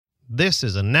This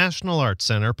is a National Arts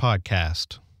Center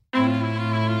podcast.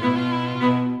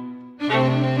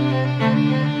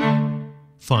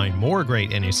 Find more great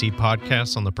NAC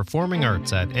podcasts on the performing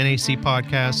arts at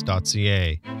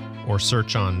nacpodcast.ca or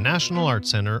search on National Arts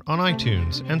Center on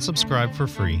iTunes and subscribe for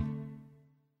free.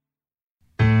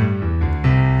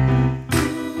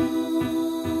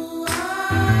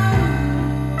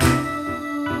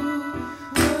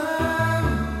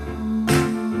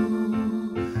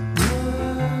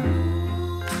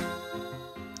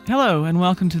 Hello, and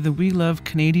welcome to the We Love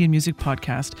Canadian Music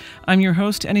podcast. I'm your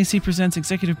host, NAC Presents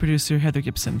executive producer Heather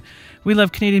Gibson. We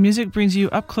Love Canadian Music brings you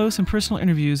up-close and personal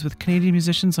interviews with Canadian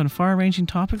musicians on far-ranging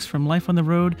topics from life on the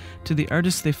road to the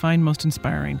artists they find most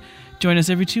inspiring. Join us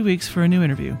every 2 weeks for a new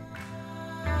interview.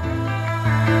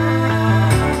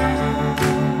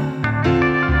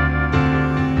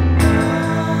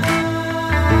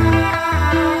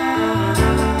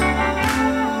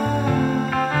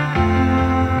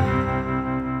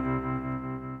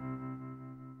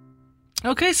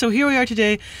 Okay, so here we are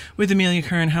today with Amelia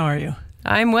Curran. How are you?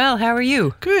 I'm well. How are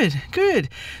you? Good, good.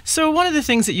 So one of the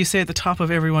things that you say at the top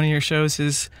of every one of your shows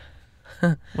is,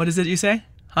 what is it you say?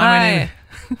 Hi,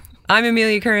 I'm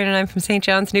Amelia Curran and I'm from St.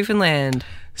 John's, Newfoundland.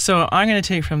 So I'm going to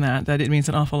take from that it means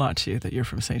an awful lot to you that you're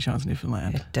from St. John's,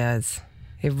 Newfoundland. It does.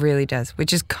 It really does,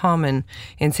 which is common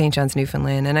in St. John's,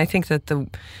 Newfoundland. And I think that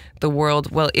the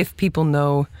world, well, if people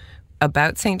know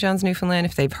about St. John's, Newfoundland,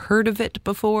 if they've heard of it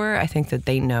before, I think that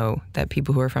they know that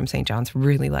people who are from St. John's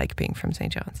really like being from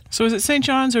St. John's. So is it St.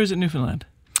 John's or is it Newfoundland?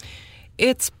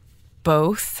 It's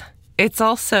both. It's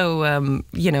also,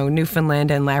 Newfoundland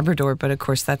and Labrador, but of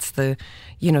course that's the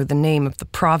name of the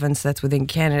province that's within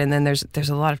Canada. And then there's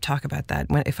a lot of talk about that.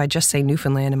 If I just say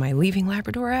Newfoundland, am I leaving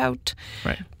Labrador out?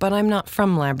 Right. But I'm not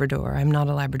from Labrador. I'm not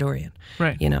a Labradorian.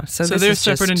 Right. So they're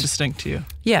separate and distinct to you.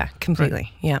 Yeah,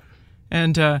 completely. Right. Yeah.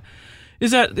 And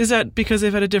is that because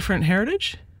they've had a different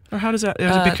heritage, or how does that?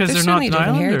 Is it because they're not an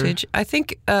island? Heritage. I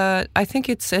think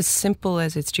it's as simple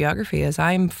as its geography. As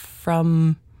I'm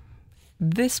from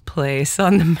this place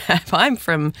on the map. I'm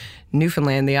from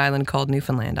Newfoundland, the island called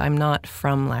Newfoundland. I'm not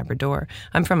from Labrador.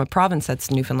 I'm from a province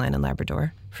that's Newfoundland and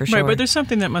Labrador, for sure. Right, but there's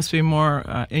something that must be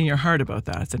more in your heart about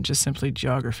that than just simply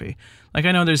geography. Like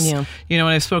I know there's, when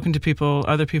I've spoken to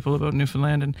other people about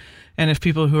Newfoundland, and if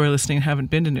people who are listening haven't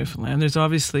been to Newfoundland, there's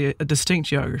obviously a distinct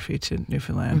geography to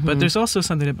Newfoundland, but there's also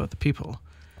something about the people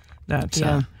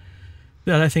that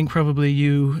I think probably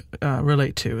you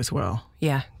relate to as well.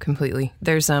 Yeah, completely.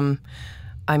 There's the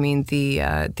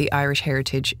Irish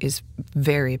heritage is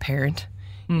very apparent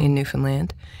in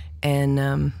Newfoundland,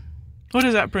 and what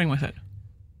does that bring with it?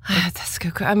 That's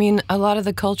good. I mean, a lot of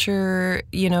the culture,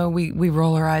 we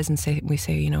roll our eyes and say,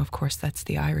 of course, that's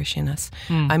the Irish in us.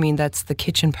 I mean, that's the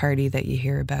kitchen party that you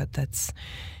hear about. That's,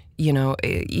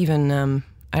 even,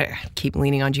 I keep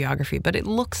leaning on geography, but it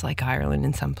looks like Ireland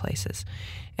in some places.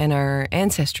 And our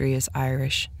ancestry is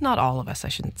Irish. Not all of us, I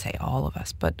shouldn't say all of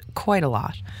us, but quite a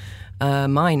lot.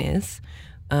 Mine is.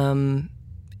 And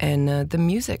the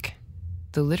music,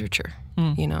 the literature.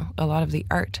 A lot of the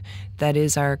art. That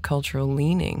is our cultural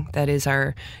leaning. That is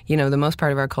our, the most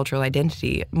part of our cultural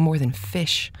identity, more than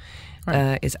fish,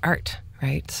 is art,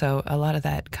 right? So a lot of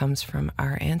that comes from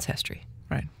our ancestry.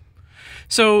 Right.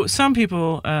 So some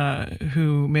people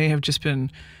who may have just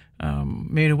been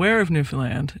made aware of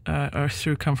Newfoundland are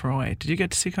through Come From Away. Did you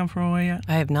get to see Come From Away yet?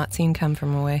 I have not seen Come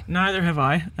From Away. Neither have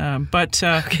I. But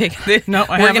okay, no,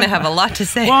 we're going to have a lot to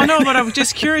say. Well, no, but I was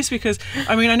just curious because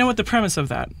I know what the premise of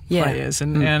that play is,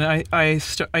 and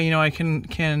I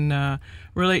can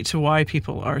relate to why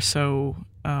people are so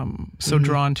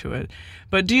drawn to it.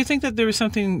 But do you think that there was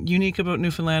something unique about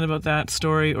Newfoundland about that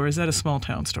story, or is that a small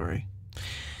town story?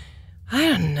 I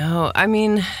don't know. I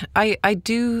mean, I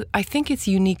think it's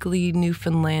uniquely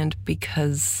Newfoundland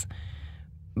because,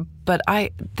 but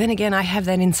then again, I have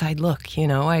that inside look,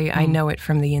 I know it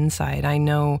from the inside. I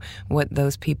know what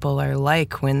those people are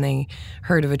like when they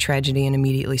heard of a tragedy and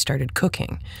immediately started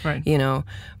cooking, right.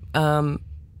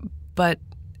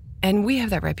 And we have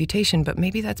that reputation, but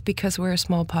maybe that's because we're a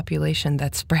small population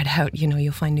that's spread out.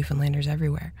 You'll find Newfoundlanders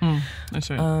everywhere. That's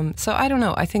right. So I don't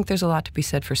know. I think there's a lot to be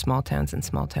said for small towns and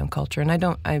small town culture,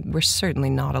 and we're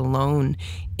certainly not alone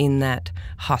in that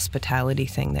hospitality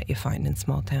thing that you find in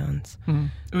small towns.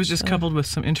 It was just coupled with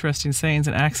some interesting sayings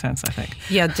and accents, I think.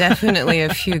 Yeah, definitely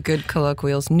a few good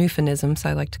colloquials, Newfounisms,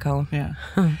 I like to call them.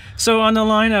 Yeah. So on the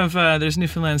line of there's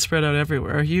Newfoundland spread out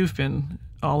everywhere, you've been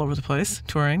all over the place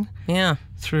touring. Yeah.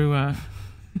 Through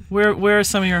where are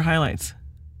some of your highlights?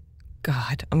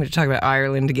 God, I'm going to talk about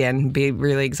Ireland again. Be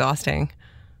really exhausting.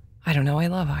 I don't know. I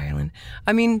love Ireland.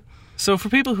 I mean, So for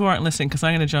people who aren't listening, because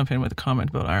I'm going to jump in with a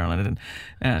comment about Ireland,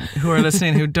 and who are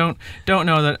listening who don't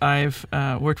know that I've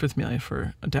worked with Amelia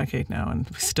for a decade now, and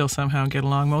we still somehow get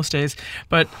along most days.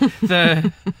 But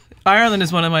Ireland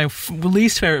is one of my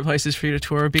least favorite places for you to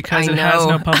tour because it has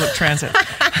no public transit.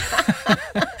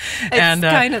 It's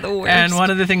kind of the worst. And one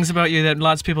of the things about you that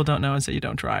lots of people don't know is that you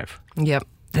don't drive. Yep.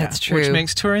 That's true. Which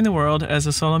makes touring the world as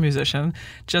a solo musician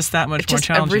just that much more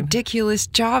challenging. Just a ridiculous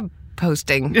job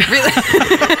posting. Really.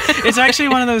 It's actually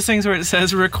one of those things where it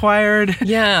says required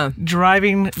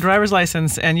driver's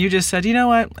license, and you just said, you know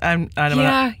what, I'm going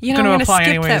to apply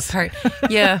anyways. That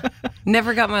part. Yeah.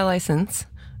 Never got my license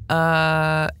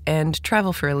and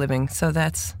travel for a living, so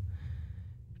that's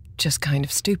just kind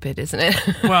of stupid, isn't it?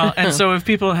 Well, and so if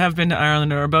people have been to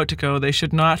Ireland or are about to go, they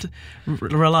should not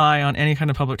rely on any kind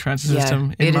of public transit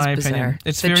system, in my opinion.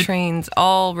 It's the trains,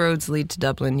 all roads lead to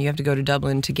Dublin. You have to go to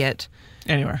Dublin to get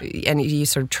anywhere. And you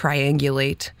sort of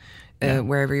triangulate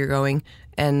wherever you're going.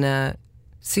 And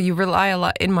so you rely a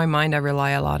lot, in my mind, I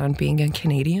rely a lot on being a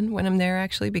Canadian when I'm there,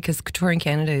 actually, because touring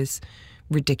Canada is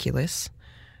ridiculous.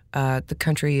 The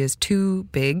country is too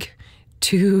big.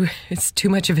 It's too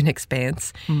much of an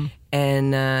expanse,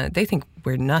 and they think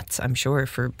we're nuts, I'm sure,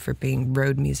 for being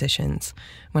road musicians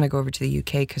when I go over to the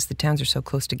UK, because the towns are so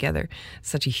close together,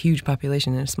 such a huge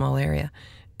population in a small area.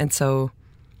 And so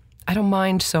I don't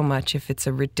mind so much if it's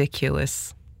a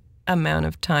ridiculous amount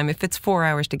of time. If it's 4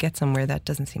 hours to get somewhere, that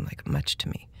doesn't seem like much to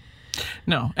me.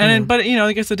 No, but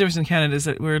I guess the difference in Canada is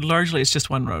that it's just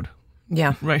one road.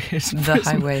 Yeah, right. The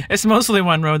highway. It's mostly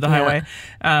one road, the highway.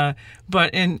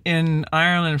 But in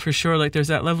Ireland, for sure, like there's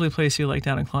that lovely place you like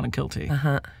down in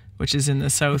Clonakilty, which is in the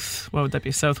south. What would that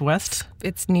be? Southwest.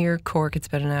 It's near Cork. It's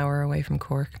about an hour away from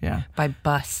Cork. Yeah, by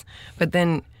bus. But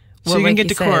then. So you can get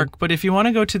to Cork, but if you want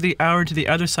to go to the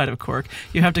other side of Cork,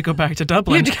 you have to go back to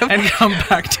Dublin and come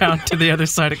back down to the other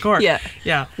side of Cork.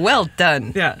 Yeah. Well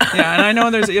done. Yeah. And I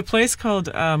know there's a place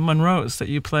called Monroe's that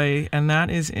you play, and that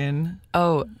is in...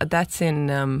 Oh, that's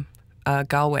in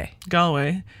Galway.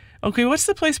 Galway. Okay, what's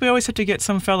the place we always have to get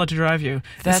some fella to drive you?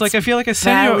 It's like I feel like I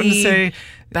send you out and say...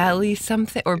 Bally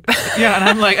something? Or yeah, and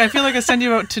I'm like, I feel like I send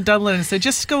you out to Dublin and say,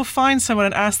 just go find someone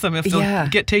and ask them if they'll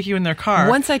take you in their car.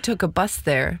 Once I took a bus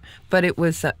there, but it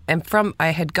was... I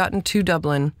had gotten to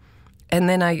Dublin, and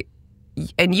then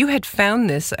and you had found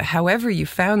this, however you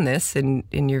found this in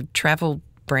your travel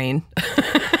brain.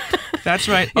 That's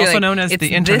right, also known as the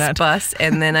internet. This bus,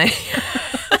 and then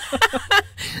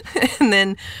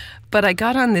But I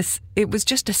got on this, it was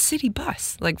just a city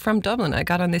bus, like from Dublin. I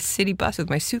got on this city bus with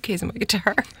my suitcase and my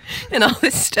guitar and all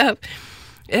this stuff.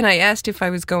 And I asked if I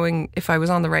was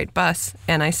on the right bus.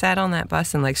 And I sat on that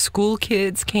bus, and like school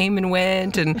kids came and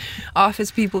went, and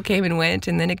office people came and went.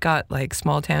 And then it got like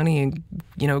small towny, and,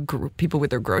 people with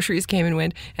their groceries came and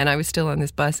went. And I was still on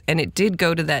this bus. And it did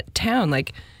go to that town,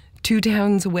 like 2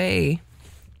 towns away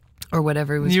or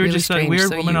whatever. It was you were really just strange. a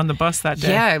weird woman on the bus that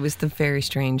day. Yeah, it was the very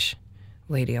strange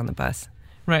lady on the bus.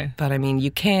 Right. But I mean,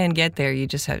 you can get there. You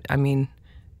just have, I'm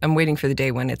waiting for the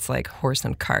day when it's like horse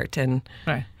and cart and...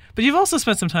 Right. But you've also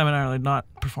spent some time in Ireland not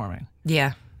performing.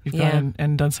 Yeah. You've gone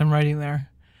and done some writing there.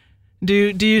 Do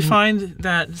you find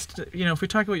that, if we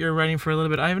talk about your writing for a little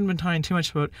bit, I haven't been talking too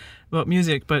much about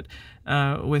music, but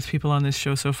with people on this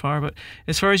show so far. But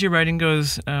as far as your writing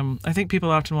goes, I think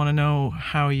people often want to know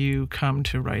how you come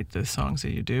to write the songs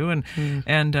that you do. And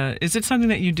is it something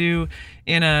that you do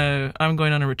I'm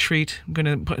going on a retreat, I'm going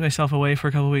to put myself away for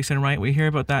a couple of weeks and write? We hear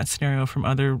about that scenario from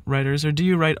other writers. Or do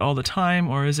you write all the time?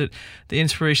 Or is it the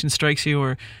inspiration strikes you,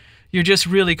 or you're just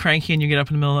really cranky and you get up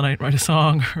in the middle of the night and write a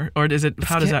song, or is it?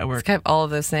 How does that work? It's kind of all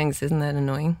of those things. Isn't that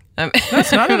annoying?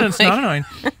 That's not. It's not annoying.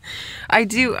 I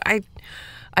do. I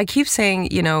keep saying,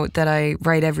 that I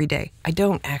write every day. I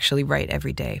don't actually write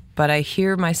every day, but I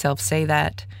hear myself say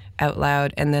that out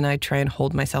loud, and then I try and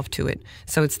hold myself to it.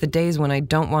 So it's the days when I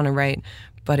don't want to write,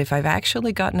 but if I've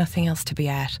actually got nothing else to be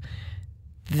at,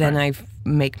 then I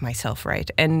make myself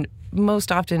write. And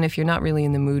most often, if you're not really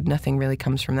in the mood, nothing really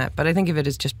comes from that. But I think of it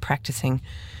as just practicing.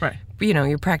 Right.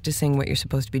 You're practicing what you're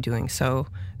supposed to be doing. So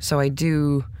I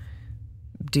do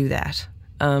that.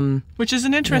 Which is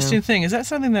an interesting thing. Is that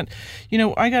something that,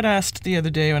 I got asked the other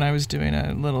day when I was doing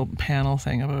a little panel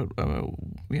thing about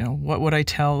what would I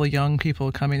tell young people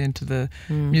coming into the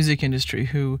music industry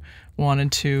who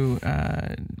wanted to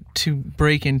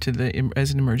break into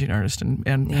as an emerging artist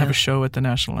and have a show at the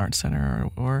National Arts Centre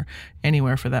or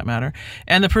anywhere for that matter.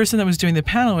 And the person that was doing the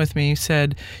panel with me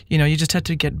said, you just have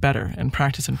to get better and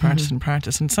practice and practice and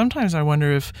practice. And sometimes I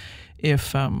wonder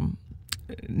if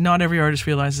not every artist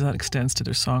realizes that extends to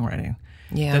their songwriting.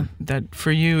 Yeah. That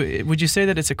for you, would you say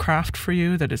that it's a craft for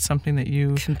you? That it's something that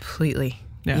you... Completely.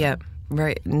 Yeah.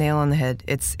 Right, nail on the head.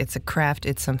 It's a craft.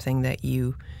 It's something that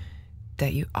you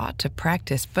ought to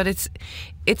practice, but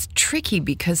it's tricky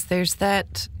because there's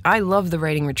that. I love the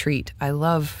writing retreat. I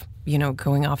love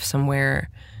going off somewhere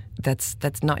that's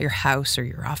not your house or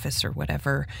your office or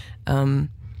whatever, and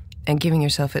giving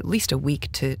yourself at least a week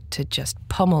to just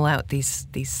pummel out these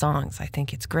songs. I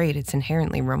think it's great. It's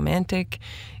inherently romantic.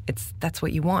 That's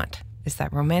what you want. Is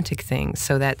that romantic thing.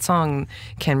 So that song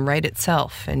can write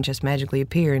itself and just magically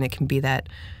appear, and it can be that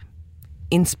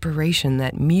inspiration,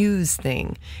 that muse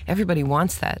thing. Everybody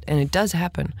wants that, and it does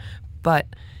happen, but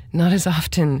not as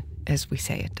often as we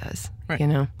say it does,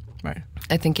 Right. Right.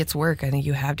 I think it's work. I think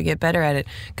you have to get better at it.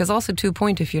 Because also, to a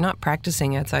point, if you're not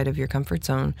practicing outside of your comfort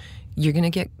zone, you're going to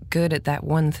get good at that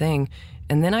one thing.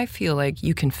 And then I feel like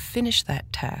you can finish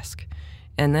that task,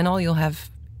 and then all you'll have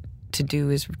to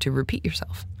do is to repeat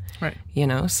yourself. Right.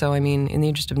 So I mean, in the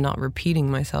interest of not repeating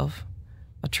myself,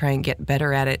 I'll try and get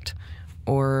better at it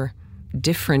or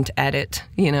different at it,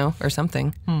 or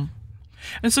something. And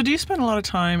so do you spend a lot of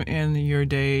time in your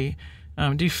day,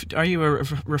 are you a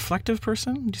reflective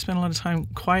person? Do you spend a lot of time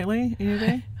quietly in your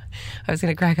day? I was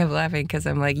going to crack up laughing because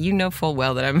I'm like, full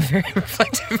well that I'm a very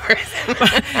reflective person.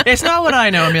 It's not what I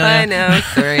know, Amelia. I know.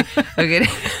 Sorry. I'm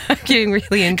getting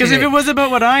really into it. Because if it was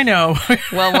about what I know.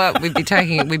 Well, what we'd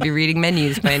be reading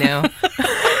menus by now.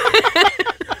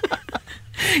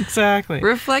 Exactly.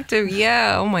 Reflective,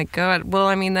 yeah. Oh my God. Well,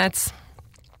 I mean, that's,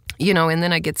 and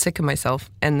then I get sick of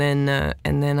myself, and then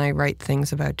I write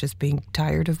things about just being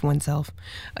tired of oneself.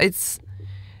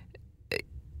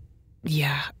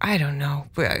 Yeah, I don't know.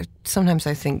 Sometimes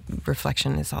I think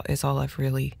reflection is all I've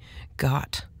really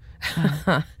got.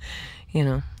 What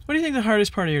do you think the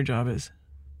hardest part of your job is?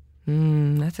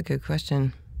 That's a good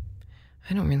question.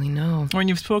 I don't really know. When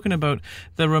you've spoken about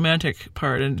the romantic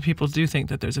part, and people do think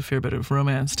that there's a fair bit of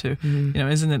romance too.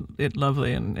 Isn't it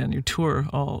lovely? And you tour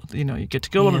all, you get to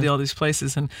go to all these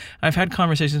places. And I've had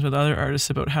conversations with other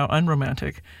artists about how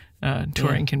unromantic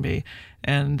touring can be,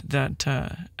 and that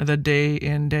the day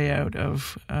in, day out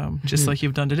of just like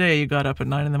you've done today. You got up at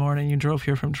 9 a.m, you drove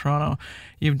here from Toronto,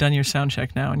 you've done your sound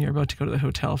check now, and you're about to go to the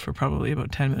hotel for probably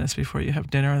about 10 minutes before you have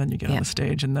dinner, and then you get on the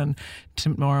stage, and then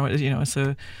tomorrow, it's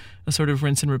a sort of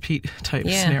rinse and repeat type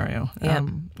scenario.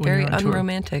 Very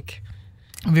unromantic.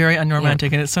 Very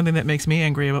unromantic, and it's something that makes me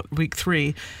angry about week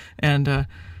 3, and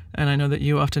I know that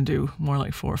you often do more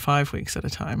like 4 or 5 weeks at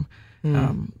a time.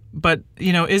 But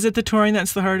is it the touring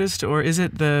that's the hardest, or is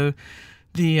it the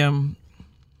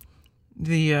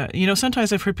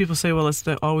sometimes I've heard people say, well, it's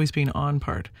the always being on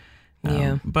part.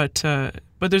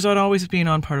 But there's not always being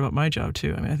on part about my job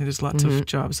too. I mean, I think there's lots of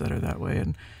jobs that are that way.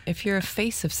 And if you're a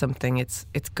face of something, it's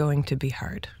going to be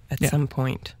hard at some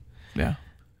point. Yeah.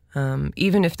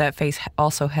 Even if that face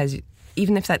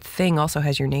even if that thing also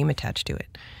has your name attached to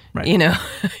it. Right.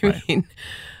 I mean.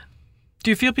 Do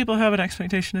you feel people have an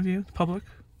expectation of you, the public,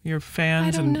 your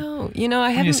fans? I don't know. I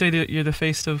haven't. When you say that you're the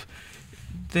face of,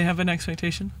 they have an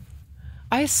expectation?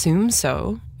 I assume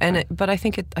so, but I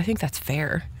think that's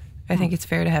fair. I think it's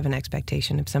fair to have an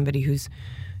expectation of somebody who's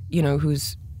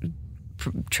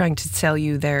trying to sell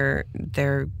you their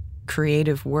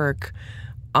creative work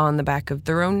on the back of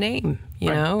their own name, you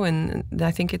know, and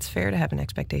I think it's fair to have an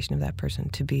expectation of that person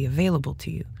to be available to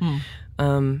you.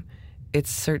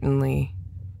 It's certainly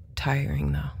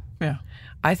tiring, though. Yeah.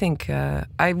 I think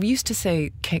I used to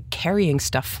say carrying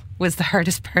stuff was the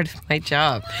hardest part of my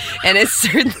job, and it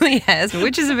certainly has,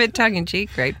 which is a bit tongue-in-cheek,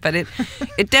 right? But it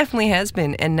definitely has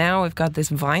been, and now I've got this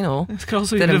vinyl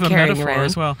that I'm carrying around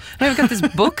as well. And I've got this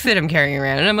book that I'm carrying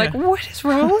around, and I'm like, what is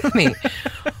wrong with me?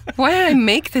 Why did I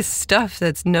make this stuff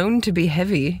that's known to be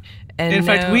heavy? And in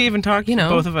fact, we even talked,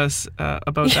 both of us,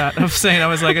 about that, of saying, I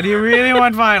was like, do you really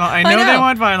want vinyl? I know they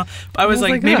want vinyl. I was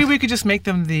like, maybe we could just make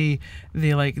them the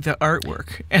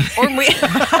artwork.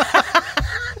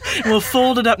 We'll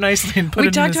fold it up nicely and put it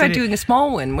in the We talked about CD. doing a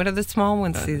small one. What are the small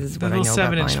ones? This is the what I little know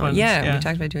about 7-inch vinyl. ones. Yeah, we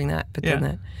talked about doing that, but then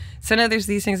that. So now there's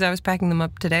these things. I was packing them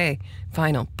up today.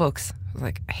 Vinyl, books. I was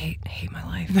like, I hate my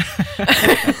life.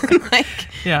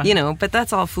 But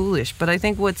that's all foolish. But I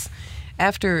think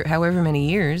after however many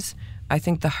years, I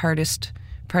think the hardest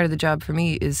part of the job for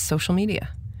me is social media,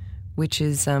 which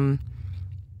is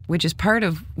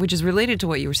related to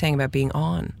what you were saying about being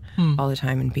on all the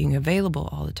time and being available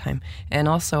all the time. And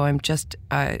also, I'm just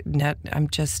a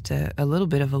little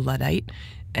bit of a Luddite,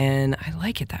 and I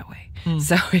like it that way.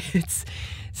 So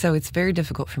it's very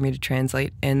difficult for me to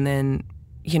translate. And then,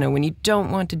 when you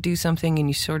don't want to do something and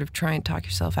you sort of try and talk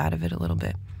yourself out of it a little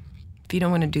bit. If you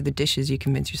don't want to do the dishes, you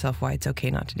convince yourself why it's okay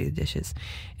not to do the dishes.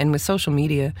 And with social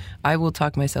media, I will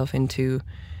talk myself into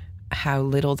how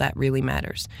little that really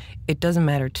matters. It doesn't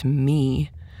matter to me,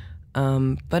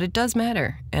 but it does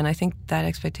matter. And I think that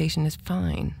expectation is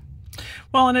fine.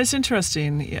 Well, and it's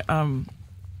interesting.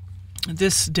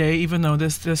 This day, even though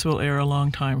this will air a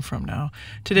long time from now,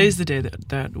 today's the day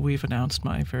that we've announced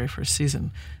my very first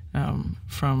season,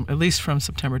 from at least from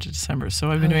September to December. So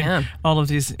I've been doing all of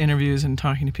these interviews and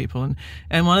talking to people,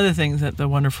 and one of the things that the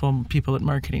wonderful people at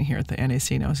marketing here at the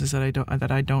NAC knows is that I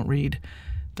don't read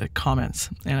the comments,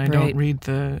 and I don't read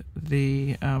the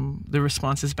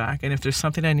responses back. And if there's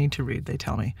something I need to read, they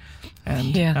tell me,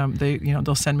 and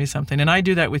they'll send me something, and I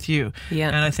do that with you. Yeah.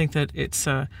 And I think that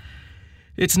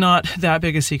it's not that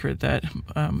big a secret that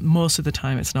most of the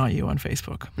time it's not you on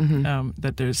Facebook.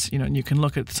 That there's, you can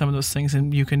look at some of those things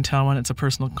and you can tell when it's a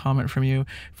personal comment from you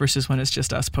versus when it's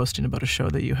just us posting about a show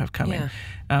that you have coming.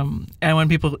 And when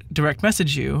people direct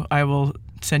message you, I will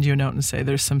send you a note and say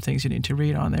there's some things you need to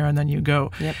read on there, and then you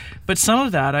go. But some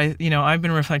of that, I've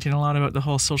been reflecting a lot about the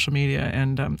whole social media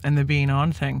and the being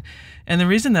on thing. And the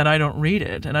reason that I don't read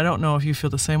it, and I don't know if you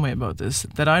feel the same way about this,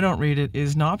 that I don't read it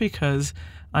is not because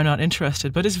I'm not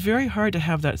interested, but it's very hard to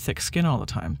have that thick skin all the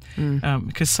time.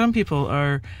 Because some people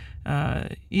are,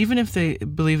 even if they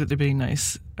believe that they're being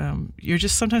nice, you're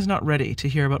just sometimes not ready to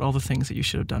hear about all the things that you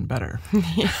should have done better.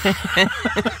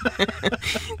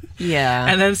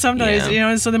 And then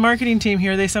sometimes, so the marketing team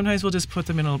here, they sometimes will just put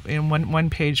them in one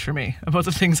page for me about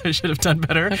the things I should have done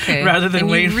better, rather than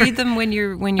wait. And you read them when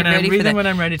you're ready for that. I read them when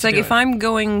I'm ready to do it. It's like if I'm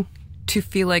going to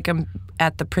feel like I'm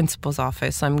at the principal's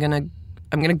office, I'm going to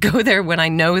go there when I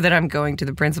know that I'm going to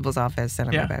the principal's office and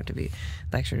I'm about to be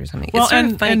lectured or something. Well,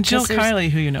 and Jill Kiley,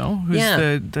 who you know, who's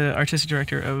the artistic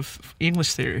director of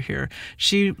English theater here,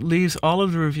 she leaves all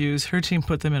of the reviews. Her team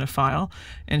put them in a file,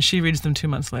 and she reads them 2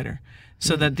 months later.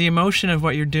 So that the emotion of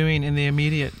what you're doing in the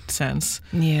immediate sense,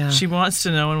 she wants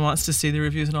to know and wants to see the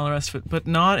reviews and all the rest of it, but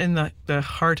not in the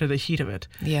heart of the heat of it.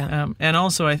 And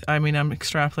also, I mean, I'm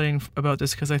extrapolating about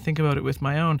this because I think about it with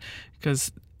my own,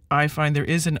 because I find there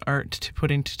is an art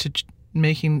to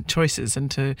making choices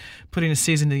and to putting a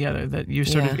season together that you're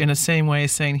sort of in the same way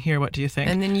saying, here, what do you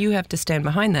think? And then you have to stand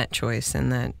behind that choice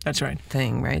and that's right.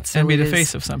 thing, right? So and be the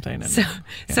face of something. And,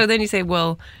 so then you say,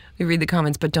 well, we read the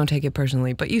comments, but don't take it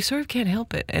personally. But you sort of can't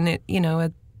help it. And it,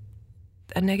 a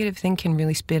negative thing can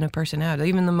really spin a person out.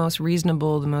 Even the most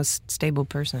reasonable, the most stable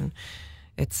person.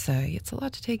 It's a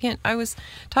lot to take in. I was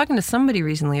talking to somebody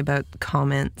recently about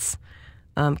comments.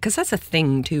 Because that's a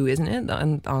thing too, isn't it?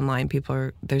 Online,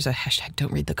 there's a hashtag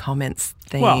 "Don't read the comments"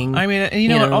 thing. Well, I mean, you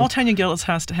know what? All Tanya Gillis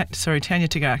Tanya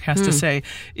Tagak has to say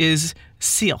is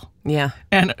seal.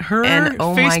 And her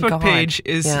Facebook page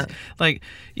is like,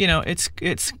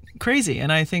 it's crazy.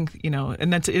 And I think,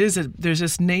 and there's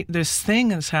this thing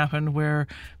that's happened where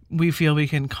we feel we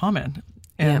can comment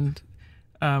and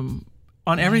on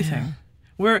everything.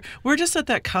 We're just at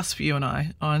that cusp, you and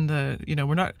I, on the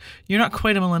you're not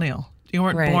quite a millennial. You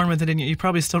weren't born with it in you. You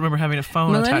probably still remember having a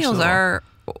phone attached to the wall. Millennials are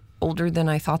older than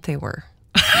I thought they were.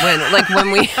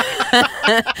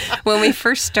 When we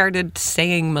first started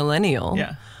saying millennial,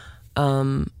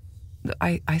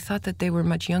 I thought that they were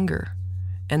much younger.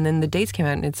 And then the dates came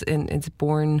out, and it's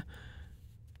born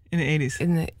in the 80s.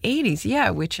 In the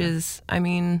 80s, which is, I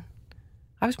mean,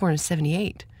 I was born in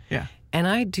 78. And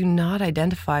I do not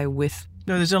identify with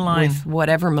there's a line with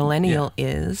whatever millennial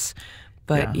is,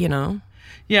 but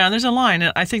Yeah, and there's a line.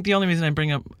 And I think the only reason I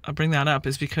bring that up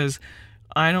is because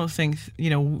I don't think,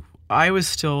 I was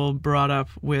still brought up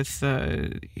with,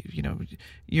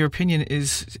 your opinion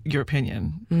is your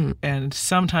opinion. And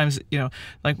sometimes,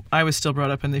 like I was still brought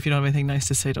up, and if you don't have anything nice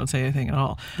to say, don't say anything at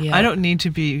all. I don't need to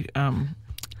be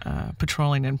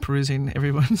patrolling and perusing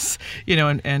everyone's,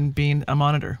 and being a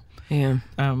monitor.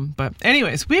 But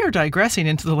anyways, we are digressing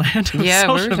into the land of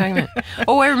social media.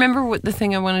 I remember what the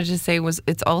thing I wanted to say was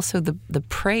it's also the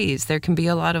praise. There can be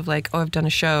a lot of like, I've done a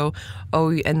show,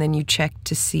 and then you check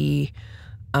to see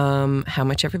how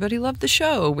much everybody loved the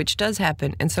show, which does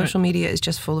happen. And social media is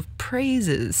just full of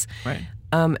praises.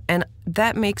 And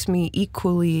that makes me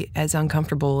equally as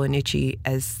uncomfortable and itchy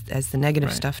as the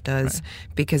negative stuff does,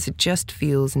 because it just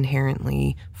feels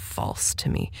inherently false to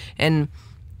me. And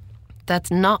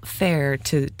that's not fair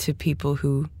to people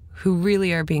who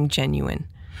really are being genuine.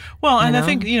 Well, and I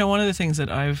think, one of the things that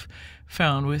I've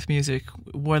found with music,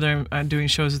 whether I'm doing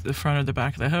shows at the front or the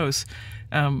back of the house,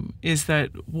 is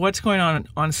that what's going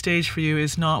on stage for you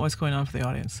is not what's going on for the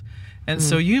audience. And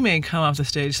so you may come off the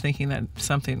stage thinking that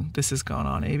this has gone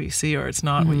on ABC, or it's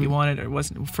not what you wanted, or it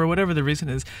wasn't, for whatever the reason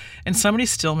is. And somebody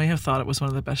still may have thought it was one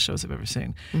of the best shows I've ever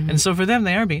seen. And so for them,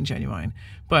 they are being genuine.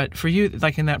 But for you,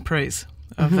 like in that praise,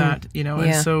 of that,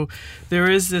 and so there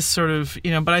is this sort of,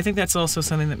 but I think that's also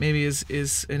something that maybe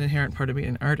is an inherent part of being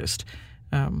an artist,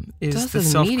 is the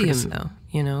self-criticism.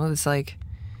 Medium, though, it's like,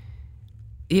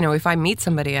 if I meet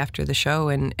somebody after the show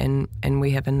and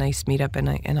we have a nice meetup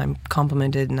and I'm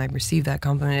complimented and I receive that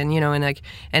compliment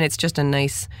and it's just a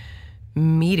nice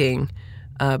meeting,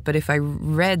 but if I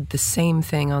read the same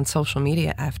thing on social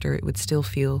media after, it would still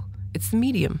feel, it's the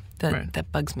medium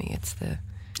that bugs me. It's the,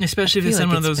 especially if it's in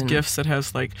one of those gifts that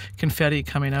has like confetti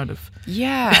coming out of.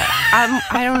 Yeah,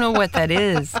 I don't know what that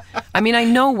is. I mean, I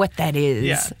know what that is.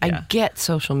 Yeah. I get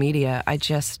social media. I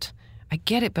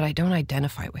get it, but I don't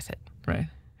identify with it. Right.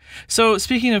 So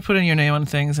speaking of putting your name on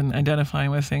things and identifying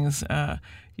with things,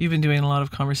 you've been doing having a lot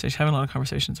of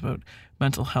conversations about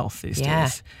mental health these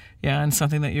days. Yeah, and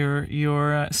something that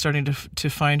you're starting to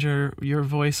find your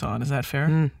voice on. Is that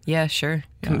fair? Yeah, sure.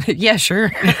 Yeah, sure.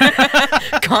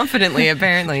 Confidently,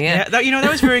 apparently. Yeah.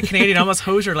 That was very Canadian, almost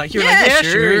Hoser like. You're like, yeah,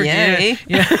 sure. Yeah.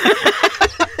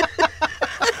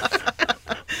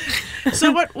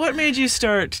 So what made you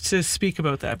start to speak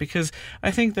about that? Because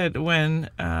I think that when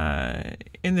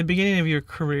in the beginning of your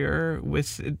career,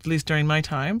 at least during my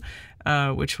time,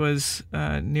 which was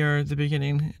near the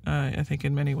beginning, I think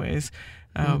in many ways,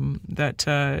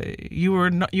 that you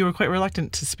were quite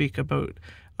reluctant to speak about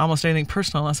almost anything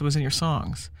personal unless it was in your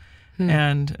songs,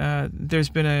 and there's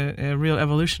been a real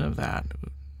evolution of that.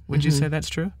 Would you say that's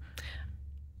true?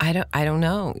 I don't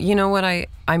know. You know what?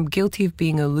 I'm guilty of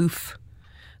being aloof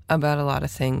about a lot of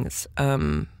things.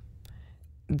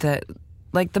 That,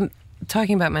 like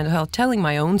talking about mental health, telling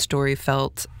my own story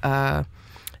felt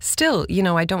still.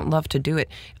 I don't love to do it.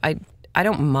 I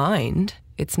don't mind.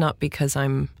 It's not because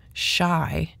I'm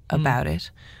shy about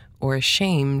it or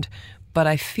ashamed, but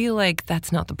I feel like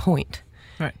that's not the point.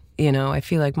 Right. I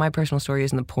feel like my personal story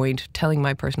isn't the point. Telling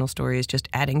my personal story is just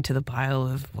adding to the pile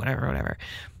of whatever.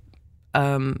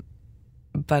 But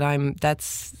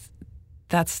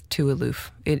that's too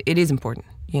aloof. It is important.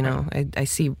 I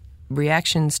see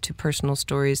reactions to personal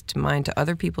stories, to mine, to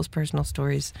other people's personal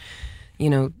stories,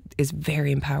 is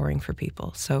very empowering for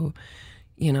people. So,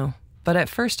 but at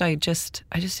first I just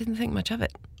didn't think much of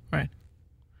it. Right.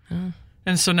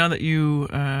 And so now that you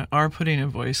are putting a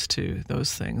voice to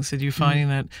those things, are you finding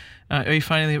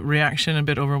the reaction a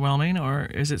bit overwhelming, or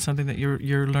is it something that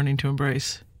you're learning to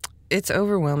embrace? It's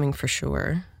overwhelming for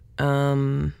sure.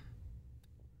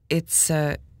 It's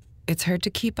hard to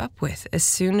keep up with. As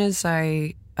soon as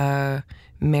I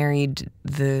married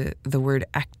the word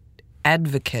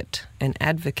advocate and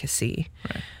advocacy,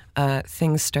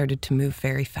 things started to move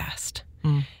very fast.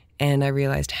 And I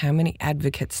realized how many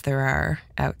advocates there are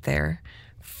out there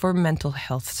for mental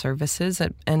health services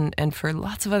and for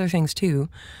lots of other things too,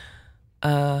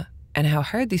 and how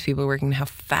hard these people are working, and how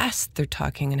fast they're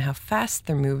talking, and how fast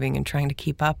they're moving and trying to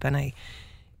keep up. And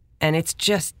it's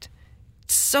just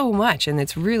so much, and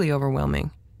it's really overwhelming.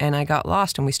 And I got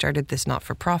lost, and we started this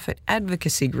not-for-profit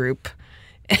advocacy group,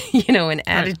 and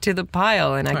added to the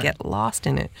pile, and I get lost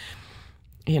in it.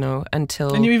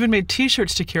 Until... And you even made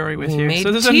T-shirts to carry with you. Made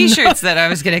T-shirts that I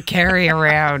was going to carry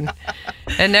around.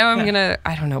 And now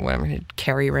I don't know what I'm going to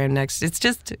carry around next. It's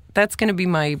just, that's going to be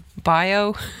my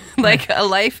bio, like a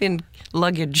life in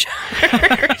luggage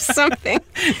or something.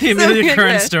 The Amelia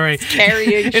Curran story.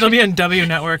 Carrying. It'll be on W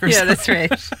Network or something. Yeah, that's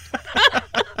right.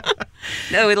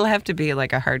 No, it'll have to be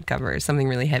like a hardcover or something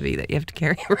really heavy that you have to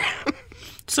carry around.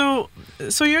 So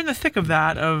you're in the thick of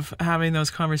that, of having those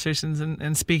conversations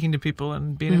and speaking to people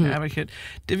and being an advocate.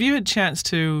 Have you had a chance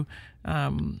to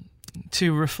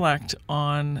reflect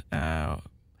on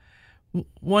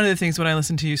one of the things when I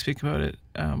listen to you speak about it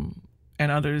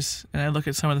and others, and I look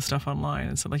at some of the stuff online,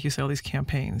 and so like you say, all these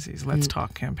campaigns, these Let's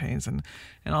Talk campaigns, and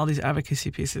all these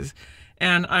advocacy pieces,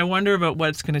 and I wonder about what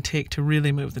it's going to take to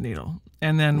really move the needle.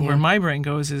 And then where my brain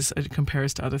goes is it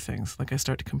compares to other things. Like I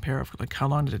start to compare, like, how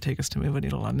long did it take us to move a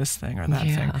needle on this thing or that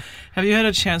thing? Have you had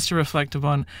a chance to reflect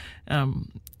upon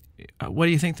what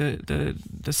do you think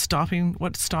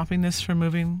what's stopping this from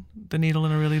moving the needle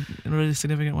in a really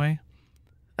significant way?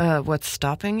 What's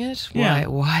stopping it?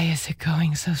 Why is it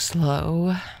going so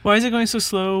slow? Why is it going so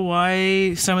slow?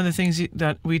 Why some of the things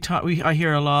that I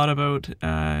hear a lot about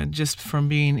just from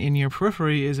being in your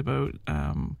periphery is about,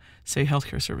 say,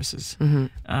 healthcare services.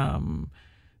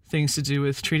 Things to do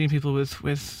with treating people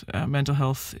with mental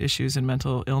health issues and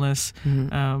mental illness.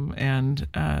 And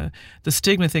the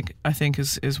stigma, I think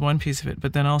is one piece of it.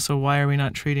 But then also, why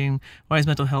is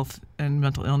mental health and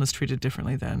mental illness treated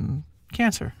differently than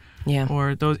cancer? Yeah.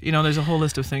 Or those, there's a whole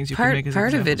list of things you can make as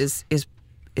part examples. of it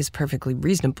is perfectly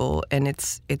reasonable, and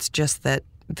it's just that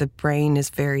the brain is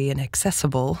very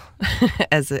inaccessible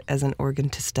as an organ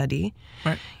to study.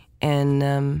 Right.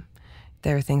 And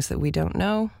there are things that we don't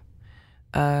know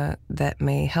that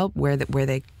may help, where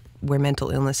mental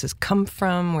illnesses come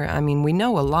from. We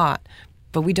know a lot,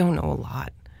 but we don't know a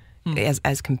lot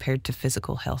as compared to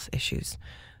physical health issues.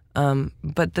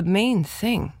 But the main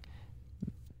thing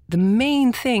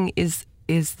is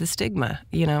the stigma.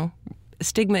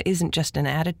 Stigma isn't just an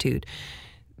attitude.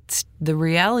 The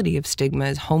reality of stigma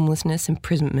is homelessness,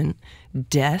 imprisonment,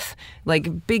 death,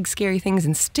 like big scary things.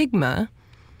 And stigma,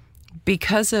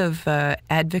 because of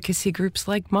advocacy groups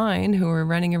like mine who are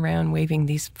running around waving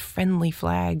these friendly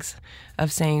flags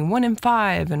of saying 1 in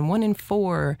 5 and 1 in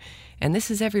 4, and this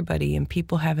is everybody, and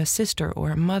people have a sister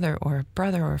or a mother or a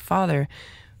brother or a father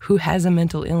who has a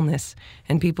mental illness,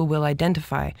 and people will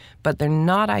identify, but they're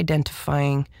not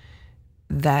identifying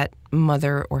that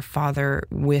mother or father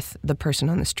with the person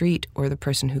on the street or the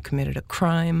person who committed a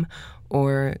crime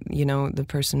or, the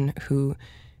person who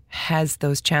has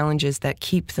those challenges that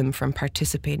keep them from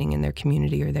participating in their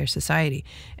community or their society.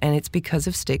 And it's because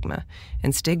of stigma.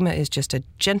 And stigma is just a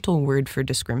gentle word for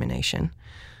discrimination.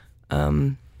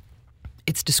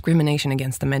 It's discrimination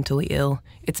against the mentally ill.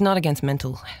 It's not against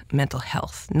mental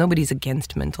health. Nobody's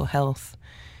against mental health.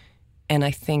 And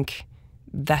I think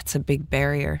that's a big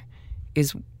barrier.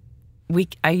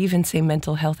 I even say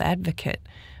mental health advocate.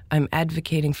 I'm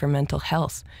advocating for mental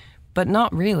health, but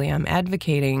not really. I'm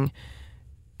advocating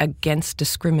against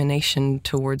discrimination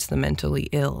towards the mentally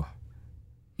ill.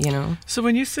 So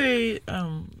when you say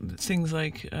things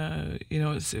like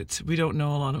it's we don't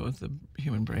know a lot about the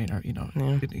human brain, or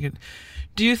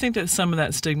do you think that some of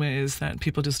that stigma is that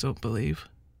people just don't believe?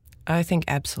 I think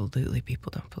absolutely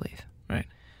people don't believe. Right.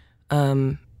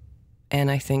 And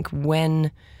I think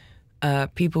when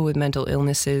people with mental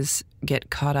illnesses get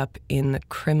caught up in the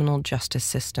criminal justice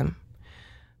system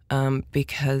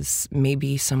because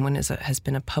maybe someone has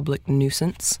been a public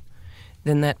nuisance,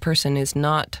 then that person is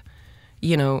not,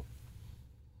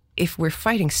 if we're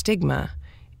fighting stigma,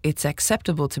 it's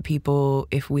acceptable to people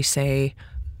if we say,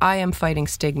 I am fighting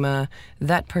stigma,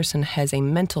 that person has a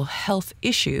mental health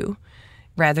issue,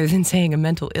 rather than saying a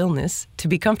mental illness. To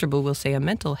be comfortable, we'll say a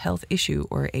mental health issue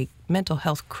or a mental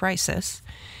health crisis.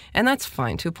 And that's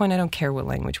fine. To a point, I don't care what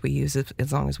language we use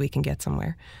as long as we can get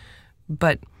somewhere.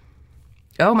 But,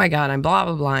 oh my God, I'm blah,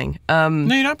 blah, blahing.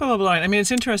 No, you're not blah, blah, blahing. I mean,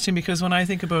 it's interesting because when I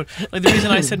think about, the reason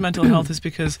I said mental health is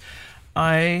because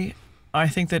I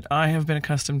think that I have been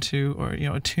accustomed to, or,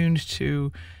 attuned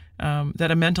to,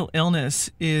 that a mental illness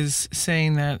is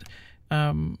saying that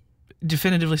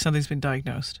definitively something's been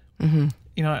diagnosed. Mm-hmm.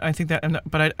 I think that,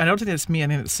 but I don't think that's me. I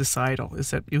think it's societal. Is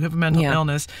that you have a mental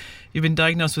illness, you've been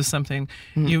diagnosed with something,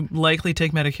 you likely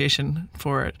take medication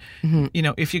for it.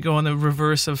 Mm-hmm. If you go on the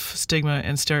reverse of stigma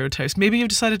and stereotypes, maybe you've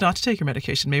decided not to take your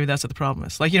medication. Maybe that's what the problem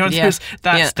is. There's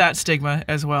that stigma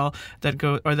as well that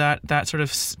go, or that sort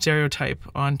of stereotype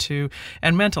onto,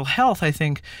 and mental health. I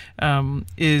think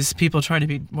is people trying to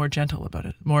be more gentle about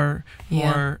it, more.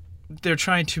 They're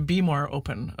trying to be more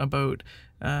open about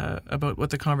what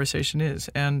the conversation is.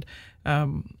 And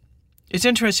it's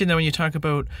interesting that when you talk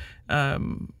about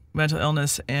mental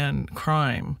illness and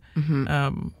crime,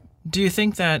 do you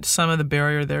think that some of the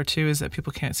barrier there too is that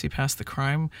people can't see past the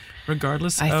crime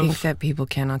regardless I think that people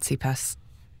cannot see past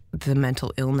the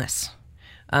mental illness.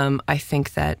 I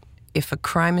think that if a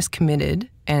crime is committed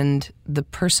and the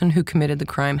person who committed the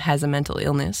crime has a mental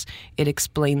illness, it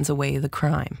explains away the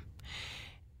crime.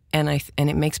 And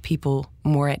it makes people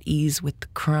more at ease with the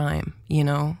crime,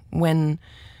 when...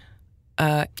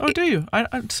 do you?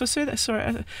 So say that.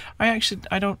 Sorry,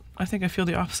 I don't. I think I feel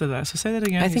the opposite of that. So say that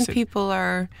again. I think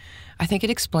I think it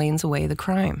explains away the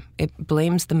crime. It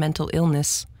blames the mental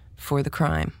illness for the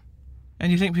crime.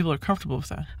 And you think people are comfortable with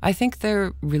that? I think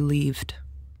they're relieved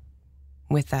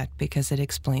with that because it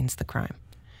explains the crime.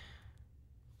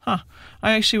 Huh.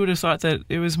 I actually would have thought that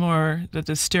it was more that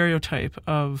the stereotype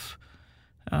of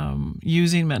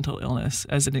using mental illness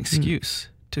as an excuse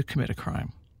to commit a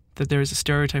crime, that there is a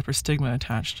stereotype or stigma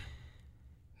attached.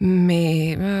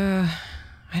 I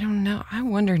don't know. I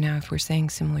wonder now if we're saying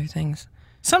similar things.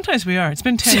 Sometimes we are. It's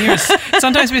been 10 years.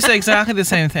 Sometimes we say exactly the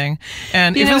same thing.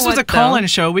 And if this was a call-in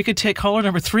show, we could take caller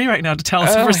number 3 right now to tell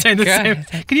us if we're saying the same.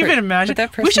 Can you even imagine?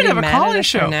 We should have a call-in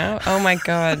show now. Oh my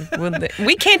God.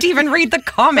 We can't even read the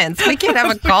comments. We can't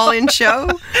have a call-in show.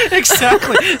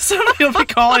 Exactly. Somebody will be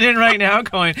calling in right now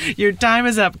going, your time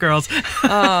is up, girls.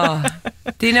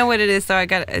 Do you know what it is, though? I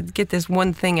got to get this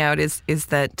one thing out is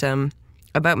that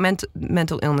about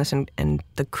mental illness and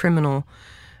the criminal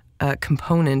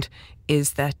component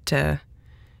is that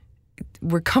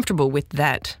we're comfortable with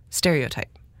that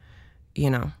stereotype.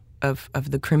 of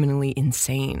the criminally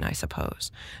insane, I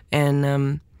suppose.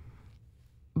 And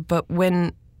but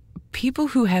when people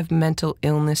who have mental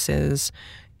illnesses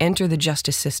enter the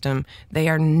justice system, they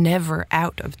are never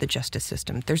out of the justice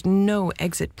system. There's no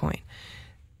exit point.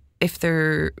 If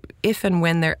and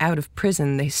when they're out of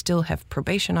prison, they still have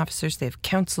probation officers, they have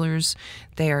counselors,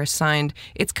 they are assigned.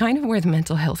 It's kind of where the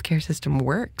mental health care system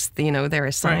works. They're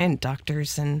assigned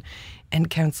doctors and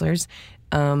counselors,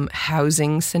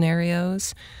 housing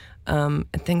scenarios, and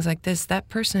things like this. That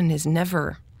person is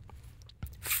never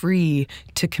free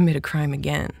to commit a crime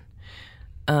again.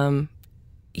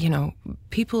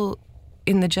 People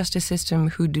in the justice system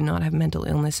who do not have mental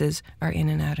illnesses are in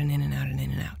and out and in and out and in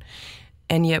and out.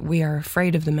 And yet we are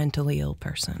afraid of the mentally ill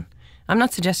person. I'm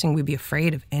not suggesting we be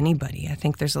afraid of anybody. I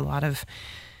think there's a lot of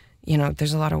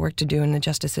work to do in the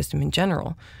justice system in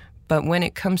general. But when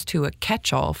it comes to a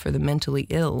catch-all for the mentally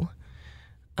ill,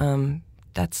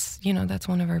 that's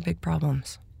one of our big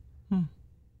problems.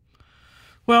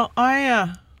 Well,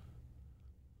 I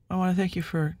want to thank you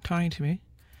for talking to me.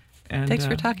 And, thanks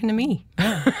for talking to me.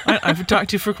 Yeah, I've talked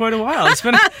to you for quite a while. It's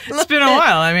been a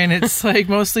while. I mean, it's like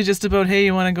mostly just about, hey,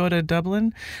 you want to go to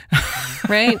Dublin?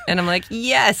 Right? And I'm like,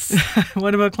 yes.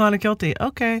 What about Clonakilty?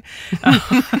 Okay.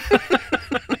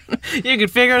 You can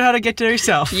figure out how to get there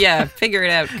yourself. Yeah, figure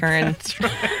it out, Curran. That's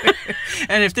right.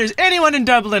 And if there's anyone in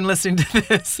Dublin listening to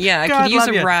this, I could use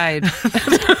a ride.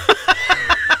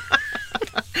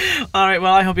 All right.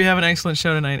 Well, I hope you have an excellent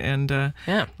show tonight, and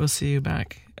we'll see you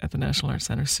back at the National Arts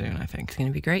Centre soon, I think. It's going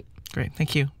to be great. Great.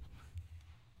 Thank you.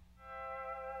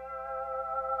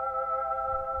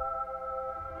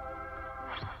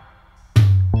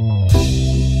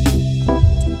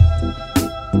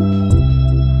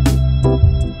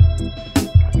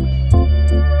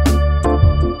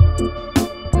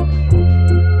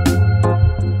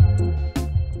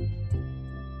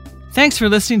 Thanks for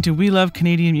listening to We Love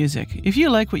Canadian Music. If you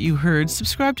like what you heard,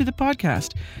 subscribe to the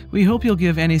podcast. We hope you'll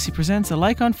give NAC Presents a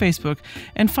like on Facebook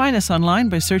and find us online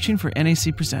by searching for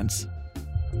NAC Presents.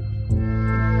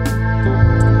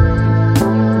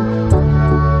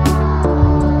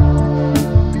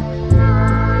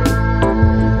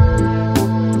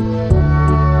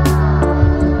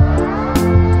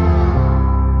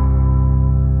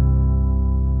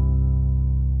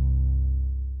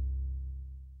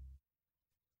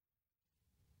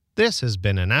 This has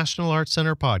been a National Arts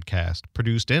Centre podcast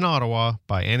produced in Ottawa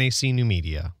by NAC New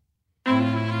Media.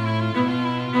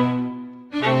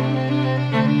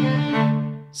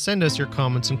 Send us your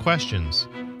comments and questions.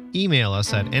 Email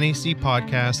us at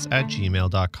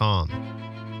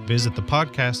nacpodcasts@gmail.com. Visit the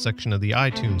podcast section of the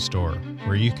iTunes Store,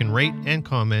 where you can rate and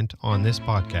comment on this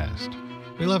podcast.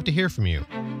 We love to hear from you.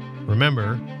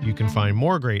 Remember, you can find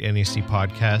more great NAC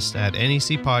podcasts at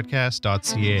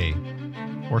nacpodcast.ca.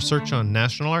 or search on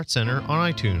National Arts Centre on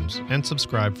iTunes and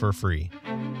subscribe for free.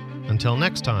 Until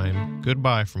next time,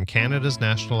 goodbye from Canada's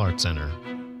National Arts Centre.